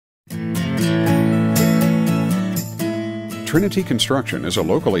Trinity Construction is a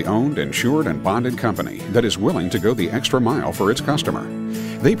locally owned, insured, and bonded company that is willing to go the extra mile for its customer.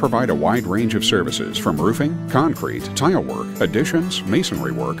 They provide a wide range of services from roofing, concrete, tile work, additions,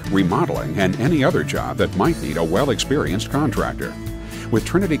 masonry work, remodeling, and any other job that might need a well-experienced contractor. With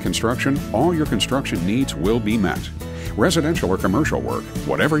Trinity Construction, all your construction needs will be met. Residential or commercial work,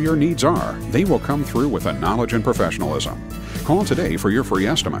 whatever your needs are, they will come through with a knowledge and professionalism. Call today for your free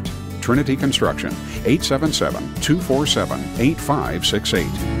estimate. Trinity Construction,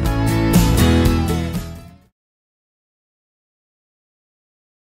 877-247-8568.